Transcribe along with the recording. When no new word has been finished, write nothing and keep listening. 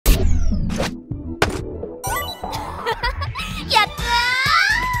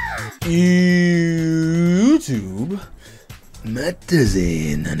YouTube.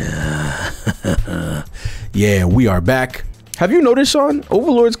 Yeah, we are back. Have you noticed, Sean?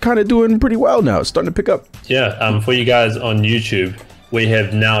 Overlord's kind of doing pretty well now. It's starting to pick up. Yeah, for you guys on YouTube, we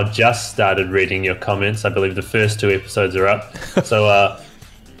have now just started reading your comments. I believe the first 2 episodes are up. So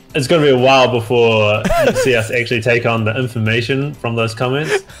it's going to be a while before you see us actually take on the information from those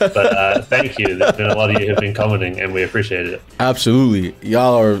comments. But thank you. There's been a lot of you who have been commenting, and we appreciate it. Absolutely.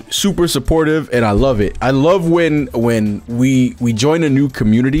 Y'all are super supportive, and I love it. I love when we join a new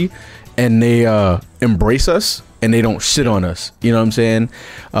community and they embrace us and they don't shit on us. You know what I'm saying?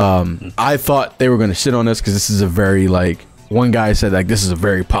 I thought they were going to shit on us because this is a very, like, one guy said, like, this is a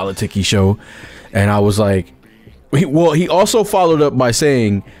very politicky show. And I was like, he also followed up by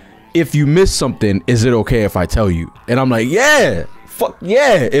saying, if you miss something, is it okay if I tell you? And I'm like, yeah, fuck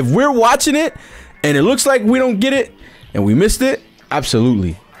yeah. If we're watching it and it looks like we don't get it and we missed it,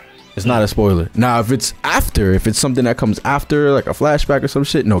 absolutely. It's not a spoiler. Now, if it's after, if it's something that comes after, like a flashback or some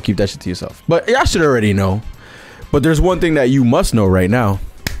shit, no, keep that shit to yourself. But y'all should already know. But there's one thing that you must know right now.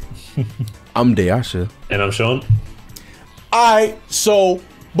 I'm Deyasha. And I'm Sean. Alright, so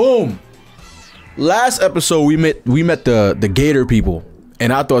boom. Last episode we met the Gator people,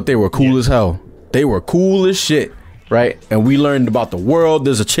 and I thought they were cool as hell. They were cool as shit, right? And we learned about the world.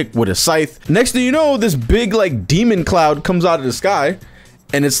 There's a chick with a scythe. Next thing you know, this big like demon cloud comes out of the sky,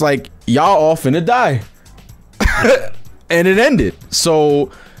 and it's like y'all all finna die. And it ended.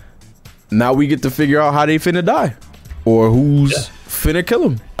 So now we get to figure out how they finna die, or who's finna kill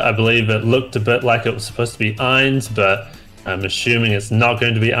them. I believe it looked a bit like it was supposed to be ainz, but I'm assuming it's not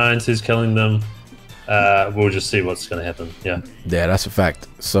going to be ainz who's killing them. We'll just see what's going to happen. Yeah, that's a fact.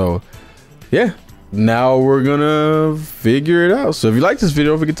 So yeah, now we're gonna figure it out. So if you like this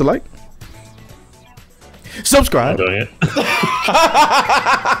video, don't forget to like, subscribe, I'm doing it.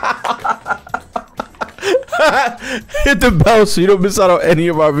 hit the bell so you don't miss out on any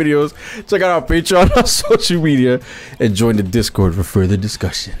of our videos. Check out our Patreon, our social media, and join the Discord for further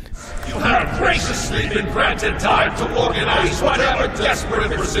discussion. You have graciously been granted time to organize whatever desperate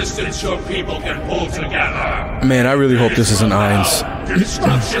resistance your people can pull together. Man, I really hope this is an ainz.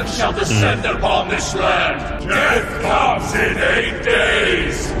 Destruction shall descend upon this land. Death comes in 8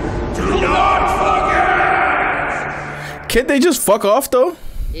 days. Do not forget. Can't they just fuck off though?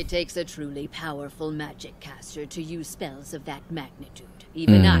 It takes a truly powerful magic caster to use spells of that magnitude.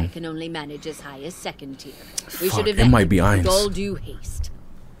 Even I can only manage as high as 2nd tier. We should have it might be ainz. with all due haste.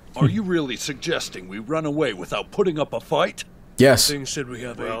 Are you really suggesting we run away without putting up a fight? Yes. Thing said we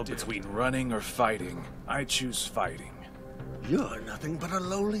have between running or fighting. I choose fighting. You're nothing but a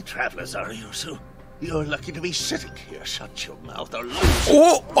lowly traveler, Zaryusu. You're lucky to be sitting here. Shut your mouth or lose.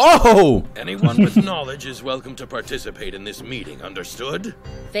 Oh! Anyone with knowledge is welcome to participate in this meeting, understood?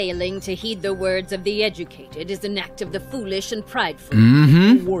 Failing to heed the words of the educated is an act of the foolish and prideful.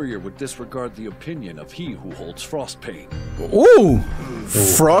 A warrior would disregard the opinion of he who holds frostpain. Ooh!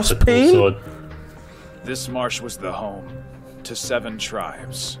 Frostpain? This marsh was the home to 7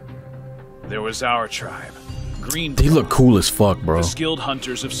 tribes. There was our tribe, Green. They look cool as fuck, bro. The skilled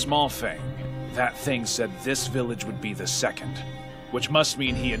hunters of Smallfang. That thing said this village would be the 2nd, which must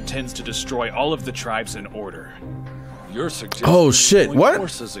mean he intends to destroy all of the tribes in order. You're suggesting oh shit, what?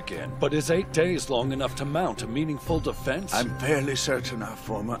 Horses again, but is 8 days long enough to mount a meaningful defense? I'm fairly certain our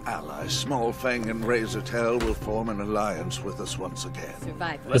former allies, Smallfang and Razortail, will form an alliance with us once again.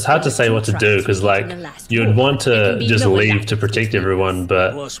 It's hard to say what to do because, like, you would want to just leave to protect everyone,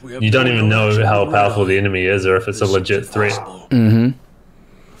 but you don't even know how powerful the enemy is or if it's a legit threat.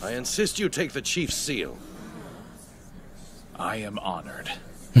 I insist you take the chief's seal. I am honored.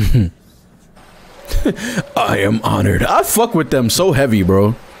 I am honored. I fuck with them so heavy,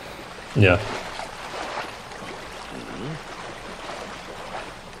 bro. Yeah.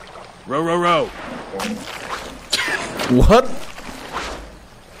 Row, row, row. What?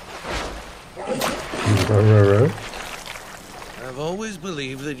 I've always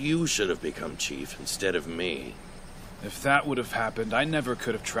believed that you should have become chief instead of me. If that would have happened, I never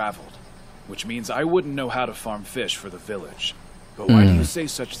could have traveled, which means I wouldn't know how to farm fish for the village. But why do you say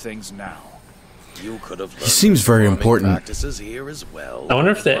such things now? You could have learned He seems very important. practices here as well. I wonder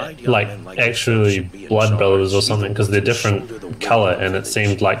if they're like actually blood brothers or something because they're different color, and it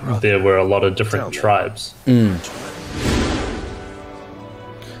seemed like there were a lot of different tribes. Damn,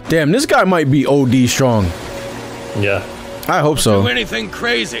 this guy might be OD strong. Yeah. I hope so. Do anything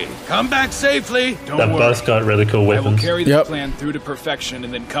crazy. Come back safely. Don't They've worry. both got really cool I will weapons. carry this plan through to perfection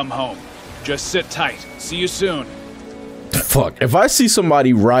and then come home. Just sit tight. See you soon. Fuck. If I see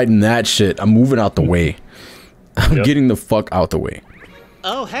somebody riding that shit, I'm moving out the way. I'm getting the fuck out the way.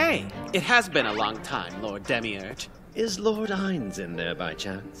 Oh, hey. It has been a long time, Lord Demiurge. Is Lord Ainz in there by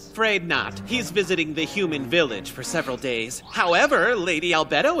chance? Afraid not. He's visiting the human village for several days. However, Lady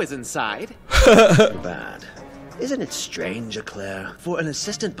Albedo is inside. Too bad. Isn't it strange, Eclair, for an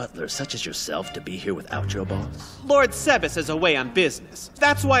assistant butler such as yourself to be here without your boss? Lord Sebas is away on business.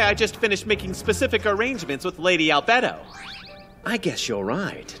 That's why I just finished making specific arrangements with Lady Albedo. I guess you're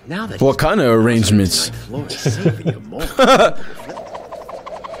right. Now that What kind of arrangements? Floor is saving you more.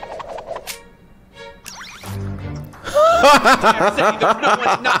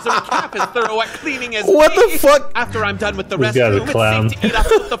 What the fuck? After I'm done with the This guy's a restroom, clown. it's safe to eat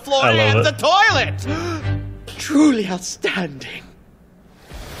up the floor I love and it. the toilet. Truly outstanding.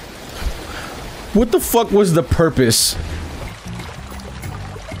 What the fuck was the purpose?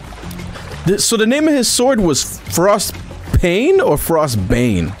 So the name of his sword was Frost Pain or Frost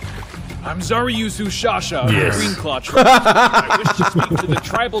Bane? I'm Zaryuzu Shasha of Yes. the Green Claw tribe. I wish to speak to the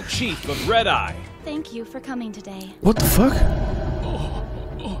tribal chief of Red Eye. Thank you for coming today. What the fuck?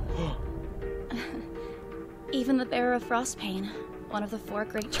 Even the bearer of Frostpain, one of the 4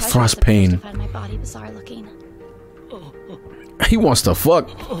 great treasures, Frostpain. appears to find my body bizarre looking. He wants to fuck.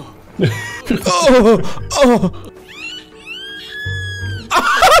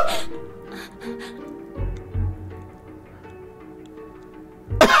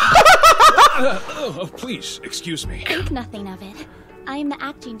 Oh, please, excuse me. Think nothing of it. I am the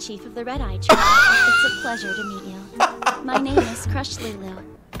acting chief of the Red Eye tribe. It's a pleasure to meet you. My name is Crush Lulu.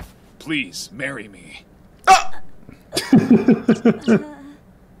 Please, marry me.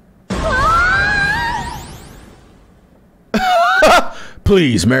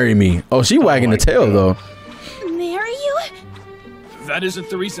 Please marry me. Oh, she wagging the tail though. Marry you? That isn't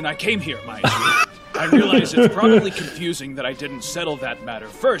the reason I came here, mind you. I realize it's probably confusing that I didn't settle that matter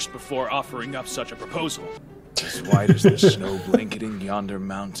first before offering up such a proposal. As wide as the snow blanketing yonder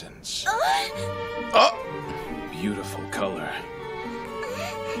mountains. Beautiful color.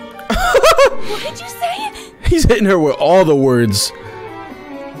 What did you say? He's hitting her with all the words.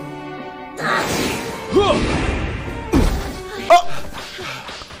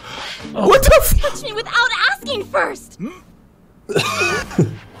 What the f- Touch me without asking first! Look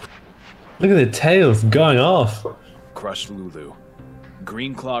at the tails going off. Crush Lulu.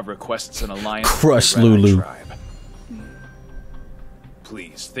 Green Claw requests an alliance Crush with the Red Eye Lulu. tribe.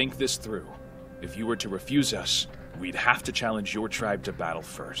 Please, think this through. If you were to refuse us, we'd have to challenge your tribe to battle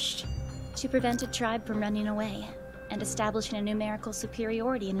first. To prevent a tribe from running away and establishing a numerical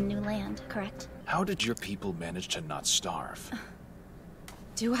superiority in a new land, correct? How did your people manage to not starve?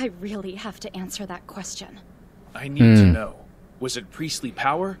 Do I really have to answer that question? I need to know. Was it priestly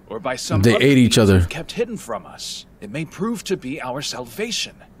power, or by some They other ate each means other. you've kept hidden from us? It may prove to be our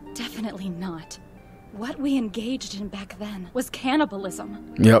salvation. Definitely not. What we engaged in back then was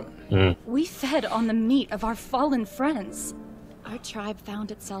cannibalism. Yep. We fed on the meat of our fallen friends. Our tribe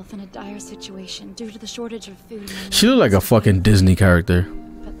found itself in a dire situation due to the shortage of food. She looked like a fucking Disney character.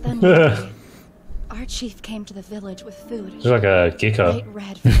 But then one day, our chief came to the village with food. It's like a gecko. Bright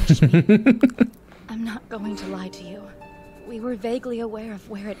red fresh meat. I'm not going to lie to you. We were vaguely aware of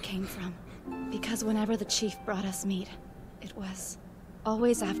where it came from. Because whenever the chief brought us meat, it was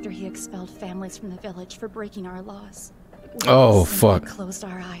always after he expelled families from the village for breaking our laws. We Oh, simply fuck. closed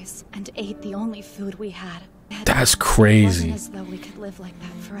our eyes and ate the only food we had. That's It crazy. wasn't as though we could live like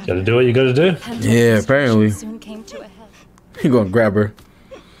that forever. Gotta do what you gotta do. Pent-up Yeah, destruction apparently. soon came to a head. He gonna grab her.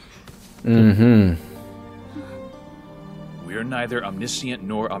 We're neither omniscient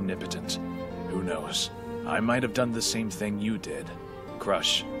nor omnipotent. Who knows? I might have done the same thing you did.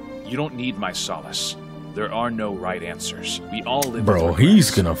 Crush, you don't need my solace. There are no right answers. We all live Bro, with he's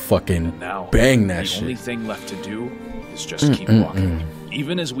regrets. gonna fucking Now, bang that the only shit. thing left to do is just keep walking.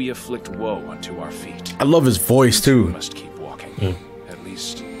 Even as we afflict woe unto our feet. I love his voice We too. must keep walking. At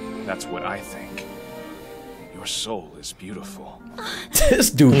least, that's what I think. Your soul is beautiful. This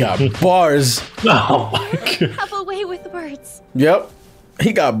dude got bars. Oh my god. Have a way with words. Yep.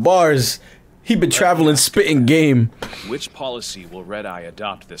 He got bars. He been traveling spitting game. Which policy will Red Eye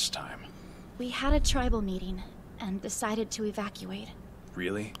adopt this time? We had a tribal meeting and decided to evacuate.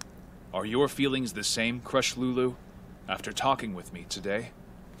 Really? Are your feelings the same, Crush Lulu? After talking with me today?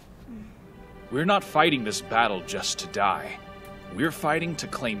 We're not fighting this battle just to die. We're fighting to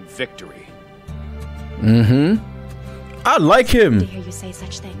claim victory. I like To him. hear you say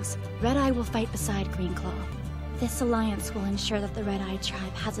such things. Red Eye will fight beside Greenclaw. This alliance will ensure that the Red Eye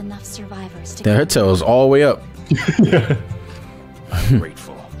tribe has enough survivors to Yeah, her tail's all the way up. I'm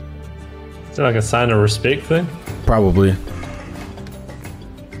grateful. Is it like a sign of respect thing? Probably.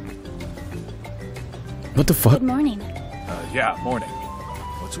 What the fuck? Good morning. Yeah, morning.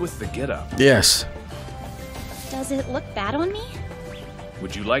 What's with the getup? Yes. Does it look bad on me?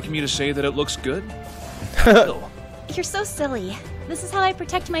 Would you like me to say that it looks good? You're so silly. This is how I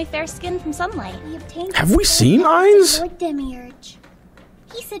protect my fair skin from sunlight. Have we seen ainz? Lord Demiurge.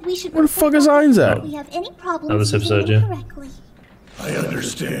 He said we should. Where the fuck is ainz at? We have any problems Oh, this using episode, them yeah. correctly. I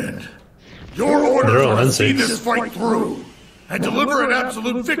understand. Your orders are to see this fight through and deliver an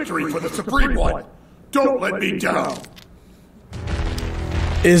absolute victory for the Supreme One. Don't let me down.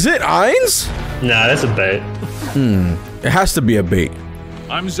 Is it ainz? Nah, that's a bait. It has to be a bait.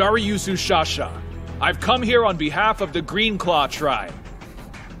 I'm Zariyuzu Shasha. I've come here on behalf of the Green Claw tribe.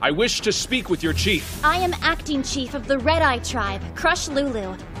 I wish to speak with your chief. I am acting chief of the Red Eye tribe, Crush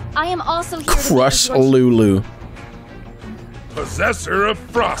Lulu. I am also here Crush to be your Lulu. Possessor of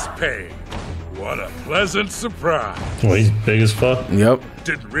Frostpain. What a pleasant surprise. Well, he's big as fuck. Yep.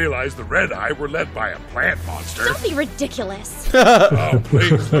 Didn't realize the Red Eye were led by a plant monster. Don't be ridiculous. Oh,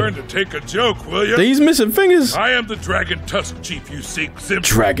 please learn to take a joke, will you? He's missing fingers. I am the Dragon Tusk Chief you seek simply.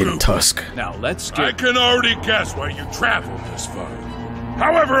 Dragon Tusk. Now let's I get... can already guess why you traveled this far.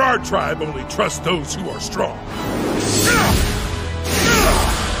 However, our tribe only trusts those who are strong.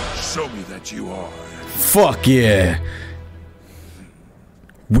 Show me that you are. Fuck yeah.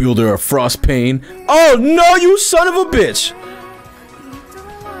 Wielder of Frostpain. Oh no, you son of a bitch.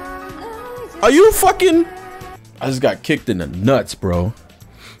 Are you fucking... I just got kicked in the nuts, bro.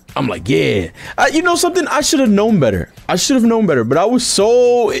 I'm like, yeah. You know something? I should have known better. I should have known better, but I was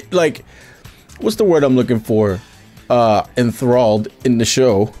so, like, what's the word I'm looking for? Enthralled in the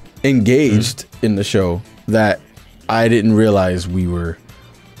show, engaged in the show, that I didn't realize we were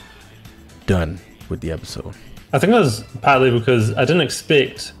done with the episode. I think it was partly because I didn't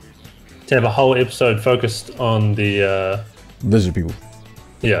expect to have a whole episode focused on the Lizard people.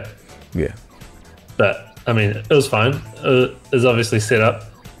 Yeah. Yeah. But I mean, it was fine. It was obviously set up.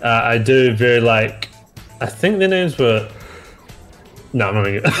 I do very like. I think their names were. No, I'm not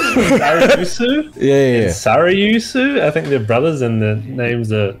gonna get Sarayusu. Yeah. Sarayusu. I think they're brothers, and the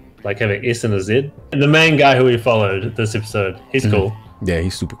names are like have an S and a Z. And the main guy who we followed this episode, he's cool. Yeah,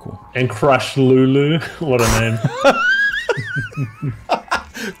 he's super cool. And Crush Lulu, what a name.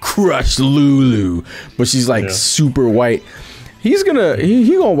 Crush Lulu, but she's like super white. He's gonna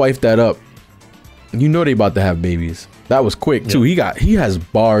he gonna wipe that up. You know they about to have babies. That was quick too. He has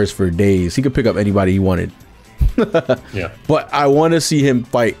bars for days. He could pick up anybody he wanted. Yeah. But I want to see him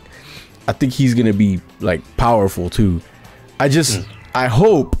fight. I think he's gonna be like powerful too. I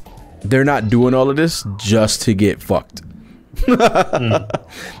hope they're not doing all of this just to get fucked.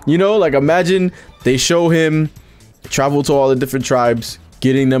 You know, like imagine they show him travel to all the different tribes,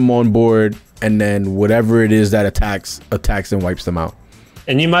 getting them on board, and then whatever it is that attacks and wipes them out.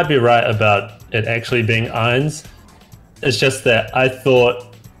 And you might be right about it actually being ainz. It's just that I thought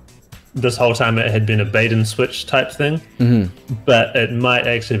this whole time it had been a bait and switch type thing, but it might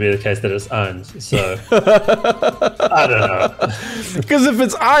actually be the case that it's ainz. So I don't know. Because if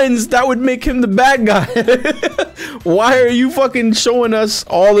it's ainz, that would make him the bad guy. Why are you fucking showing us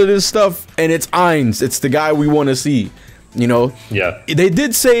all of this stuff and it's ainz? It's the guy we want to see. You know? Yeah. They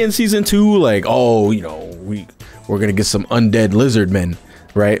did say in season 2, like, oh, you know, we're gonna get some undead lizard men,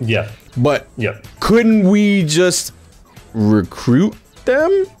 right? Yeah. But couldn't we just recruit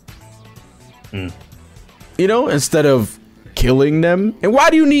them? You know, instead of killing them? And why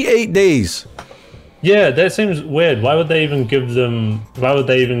do you need 8 days? Yeah, that seems weird. Why would they even give them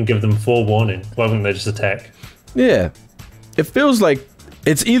forewarning? Why wouldn't they just attack? Yeah. It feels like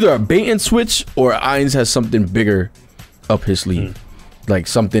it's either a bait and switch or ainz has something bigger up his sleeve. Like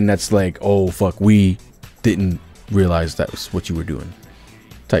something that's like, oh fuck, we didn't realize that was what you were doing.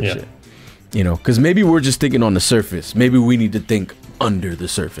 Type shit. You know, because maybe we're just thinking on the surface. Maybe we need to think under the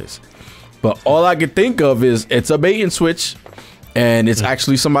surface. But all I could think of is it's a bait and switch and it's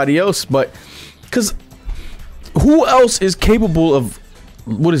actually somebody else. But because who else is capable of,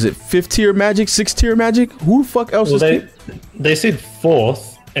 what is it, 5th tier magic, 6th tier magic? Who the fuck else is they said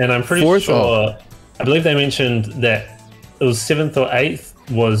 4th, and I'm pretty sure, I believe they mentioned that it was 7th or 8th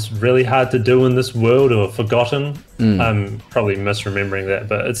was really hard to do in this world or forgotten. I'm probably misremembering that,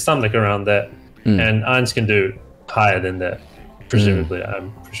 but it's something around that. And ainz can do higher than that, presumably,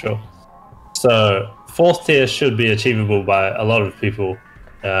 I'm pretty sure. So 4th tier should be achievable by a lot of people.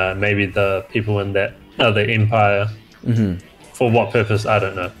 Maybe the people in that other empire. For what purpose, I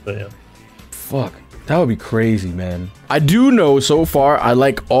don't know. But yeah. Fuck. That would be crazy, man. I do know so far, I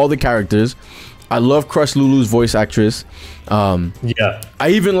like all the characters. I love Crush Lulu's voice actress. Yeah. I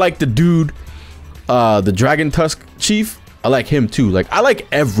even like the dude, the Dragon Tusk Chief. I like him too. Like, I like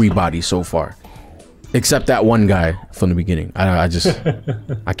everybody so far. Except that one guy from the beginning. I just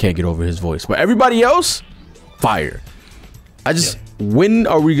I can't get over his voice. But everybody else, fire. When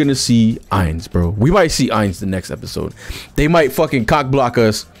are we gonna see Ainz, bro? We might see Ainz the next episode. They might fucking cock block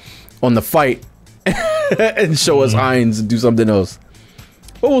us on the fight and show us Ainz and do something else.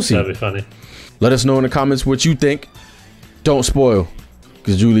 But we'll see. That'd be funny. Let us know in the comments what you think. Don't spoil,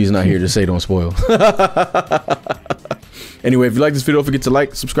 because Julie's not here to say don't spoil. Anyway, if you like this video, don't forget to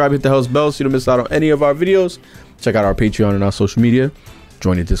like, subscribe, hit the hell's bell so you don't miss out on any of our videos. Check out our Patreon and our social media.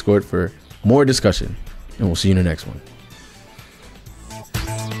 Join the Discord for more discussion. And we'll see you in the next one.